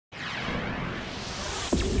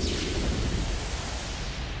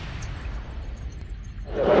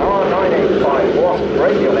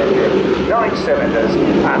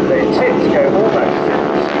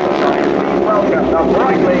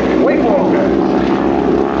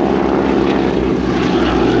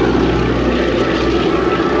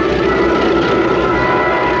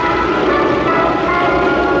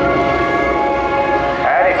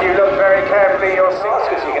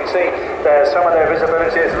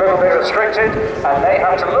little bit restricted, and they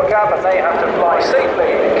have to look up and they have to fly safely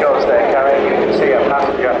because they're carrying, you can see, a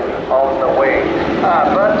passenger on the wing.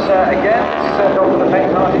 Again, sent off for the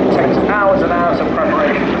paint party. It takes hours and hours of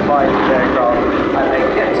preparation to fly these aircraft, and they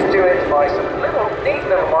get to do it by some neat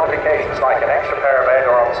little modifications like an extra pair of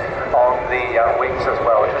ailerons on the wings as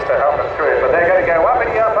well, just to help them through it. But they're going to go up,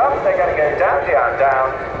 they're going to go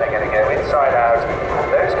down, they're going to go inside out, and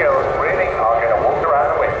those girls really are going to walk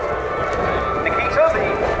around the wing. Nikita, the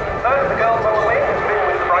third of the girls on the wing, has been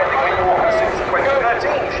with Breitling Wing Walkers since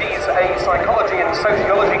 2013. She's a psychology and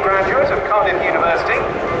sociology graduate of Cardiff University.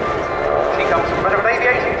 She comes from an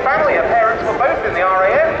aviation family. Her parents were both in the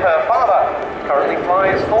RAF. Her father currently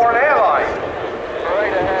flies for an airline.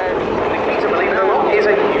 Right ahead. Nikita, believe it or not, is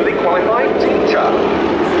a newly qualified teacher.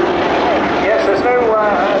 Yes, there's no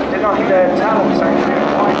denying their talents, actually,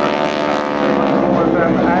 all of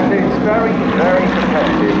them, and it's very, very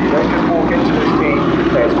competitive. You don't just walk into this team.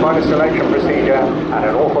 There's quite a selection procedure, and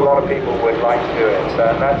an awful lot of people would like to do it.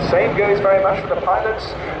 And that same goes very much for the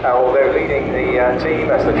pilots, although leading the team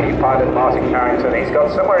as the chief pilot, Martin Carrington. He's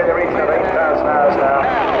got somewhere in the region of 8,000 hours now,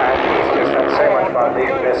 and he's just had so much fun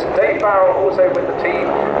leading this. Dave Farrell also with the team.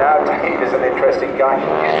 Now, Dave is an interesting guy. He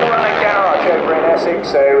used to run a garage over in Essex,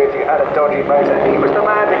 so if you had a dodgy motor, he was the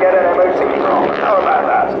man to get an MOT from. How about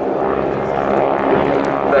that?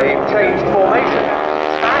 They've changed formation.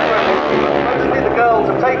 Mostly the girls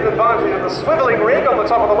have taken advantage of the swivelling rig on the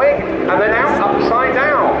top of the wing, and they're now upside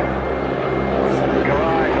down.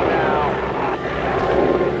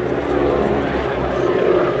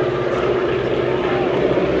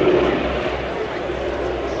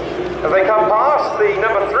 As they come past, the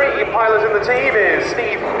number 3 pilot in the team is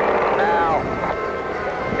Steve.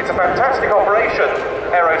 It's a fantastic operation.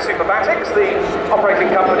 AeroSuperBatics, the operating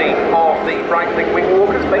company of the Breitling Wing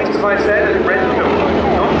Walkers, based, as I said, at Rendcomb,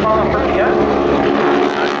 not far from here.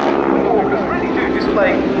 Wing Walkers really do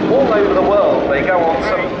display all over the world. They go on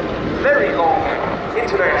some very long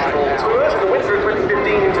international tours. In the winter of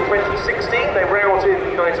 2015 into 2016, they were out in the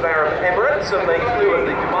United Arab Emirates, and they flew at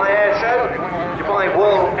the Dubai Air Show, Dubai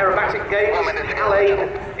World Aerobatic Games, the LA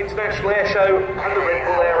International Air Show, and the Red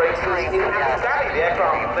Bull Air Races in Abu Dhabi. The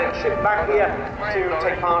aircraft then shipped back here to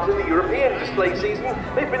take part in the European display season.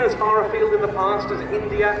 They've been as far afield in the past as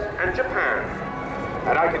India and Japan.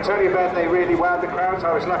 And I can tell you, Ben, they really wowed the crowds.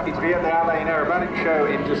 I was lucky to be at the LA Aerobatic Show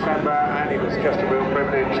in December, and it was just a real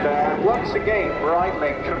privilege there. Once again,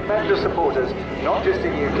 Breitling, tremendous supporters, not just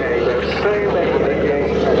in UK, there are so many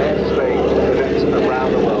aviation and airspace events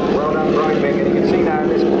around the world. Well done, Breitling, and you can see now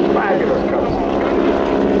this fabulous coast.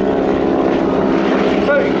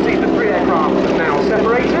 So you can see the 3 aircraft are now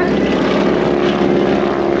separated.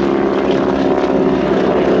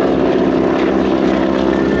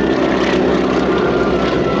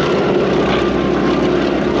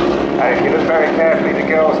 And if you look very carefully, the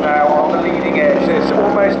girls now on the leading edge. This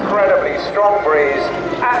almost incredibly strong breeze,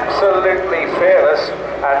 absolutely fearless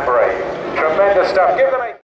and brave. Tremendous stuff. Give them a